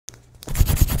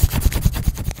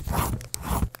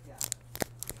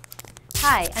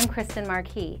Hi, I'm Kristen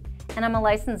Marquis, and I'm a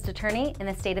licensed attorney in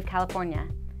the state of California.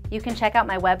 You can check out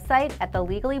my website at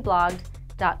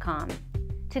thelegallyblogged.com.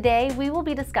 Today, we will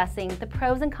be discussing the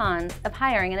pros and cons of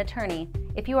hiring an attorney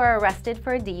if you are arrested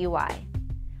for a DUI.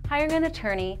 Hiring an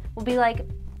attorney will be like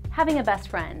having a best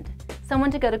friend,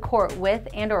 someone to go to court with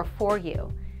and/or for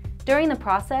you. During the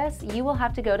process, you will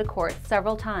have to go to court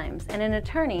several times, and an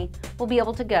attorney will be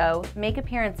able to make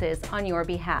appearances on your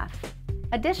behalf.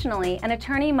 Additionally, an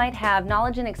attorney might have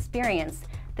knowledge and experience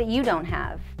that you don't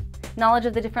have, knowledge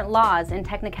of the different laws and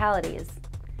technicalities.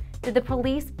 Did the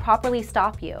police properly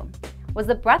stop you? Was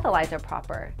the breathalyzer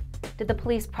proper? Did the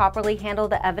police properly handle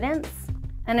the evidence?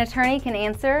 An attorney can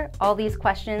answer all these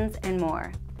questions and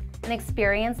more. An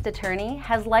experienced attorney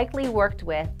has likely worked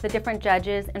with the different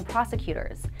judges and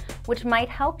prosecutors, which might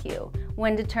help you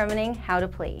when determining how to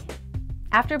plea.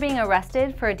 After being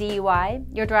arrested for a DUI,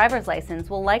 your driver's license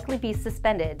will likely be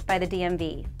suspended by the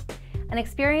DMV. An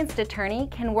experienced attorney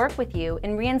can work with you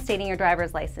in reinstating your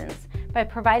driver's license by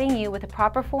providing you with the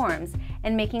proper forms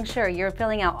and making sure you're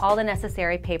filling out all the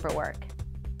necessary paperwork.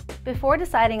 Before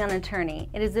deciding on an attorney,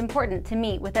 it is important to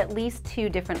meet with at least 2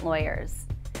 different lawyers.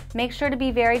 Make sure to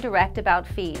be very direct about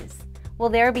fees. Will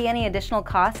there be any additional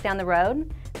costs down the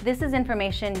road? This is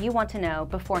information you want to know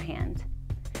beforehand.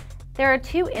 There are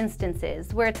 2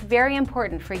 instances where it's very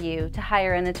important for you to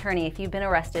hire an attorney if you've been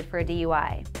arrested for a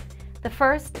DUI. The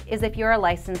first is if you're a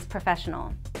licensed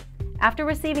professional. After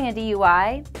receiving a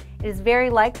DUI, it is very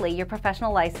likely your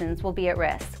professional license will be at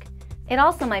risk. It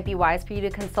also might be wise for you to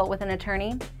consult with an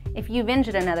attorney if you've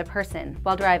injured another person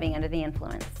while driving under the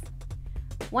influence.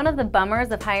 One of the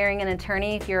bummers of hiring an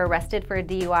attorney if you're arrested for a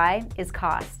DUI is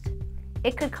cost.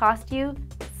 It could cost you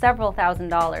several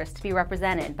 $1,000s to be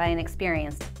represented by an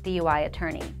experienced DUI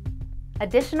attorney.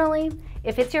 Additionally,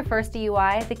 if it's your first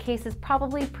DUI, the case is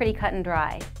probably pretty cut and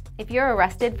dry. If you're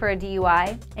arrested for a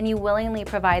DUI and you willingly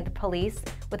provide the police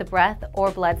with a breath or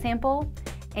blood sample,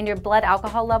 and your blood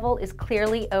alcohol level is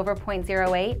clearly over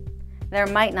 0.08, there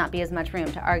might not be as much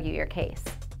room to argue your case.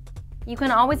 You can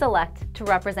always elect to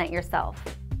represent yourself.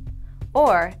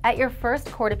 Or, at your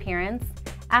first court appearance,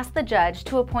 ask the judge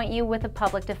to appoint you with a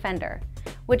public defender,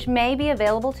 which may be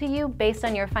available to you based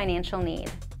on your financial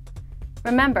need.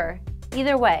 Remember,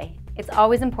 either way, it's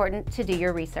always important to do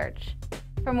your research.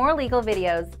 For more legal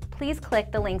videos, please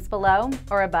click the links below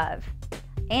or above.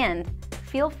 And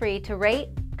feel free to rate,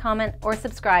 comment, or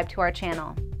subscribe to our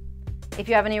channel. If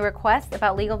you have any requests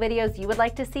about legal videos you would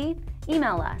like to see,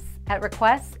 email us at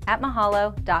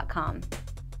requests@mahalodotcom.